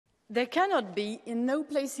There cannot be, in no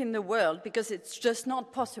place in the world, because it's just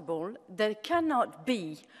not possible, there cannot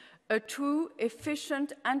be a true,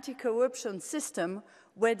 efficient anti-corruption system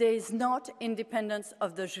where there is not independence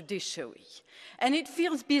of the judiciary. And it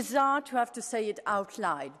feels bizarre to have to say it out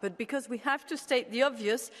loud, but because we have to state the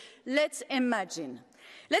obvious, let's imagine.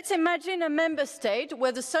 Let's imagine a member state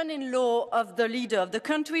where the son-in-law of the leader of the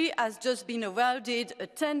country has just been awarded a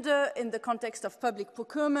tender in the context of public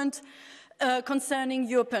procurement concerning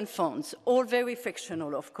European funds, all very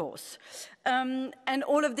fictional, of course. And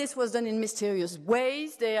all of this was done in mysterious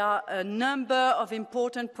ways. There are a number of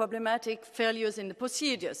important problematic failures in the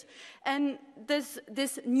procedures. And there's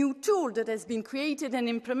this new tool that has been created and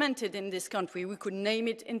implemented in this country. We could name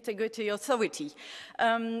it Integrity Authority.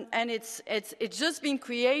 And it's just been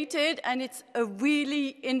created, and it's a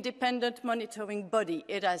really independent monitoring body.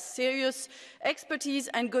 It has serious expertise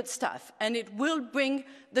and good staff, and it will bring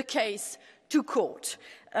the case to court.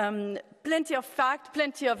 Plenty of fact,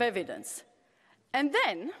 plenty of evidence. And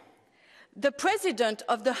then the president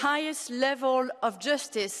of the highest level of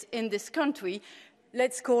justice in this country,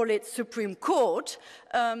 let's call it Supreme Court,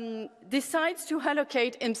 decides to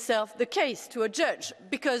allocate himself the case to a judge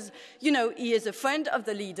because, you know, he is a friend of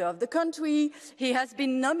the leader of the country. He has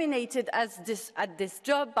been nominated at this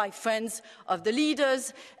job by friends of the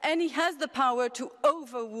leaders, and he has the power to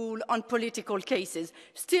overrule on political cases,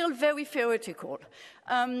 still very theoretical.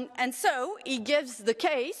 And so he gives the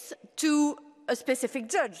case to a specific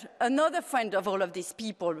judge, another friend of all of these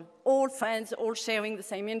people, all friends, all sharing the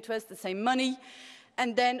same interest, the same money.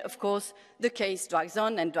 And then, of course, the case drags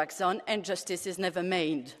on, and justice is never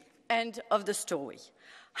made. End of the story.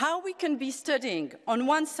 How we can be studying, on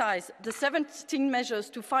one side, the 17 measures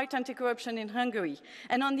to fight anti-corruption in Hungary,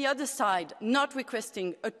 and on the other side, not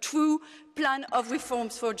requesting a true plan of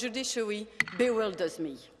reforms for judiciary, bewilders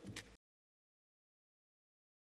me.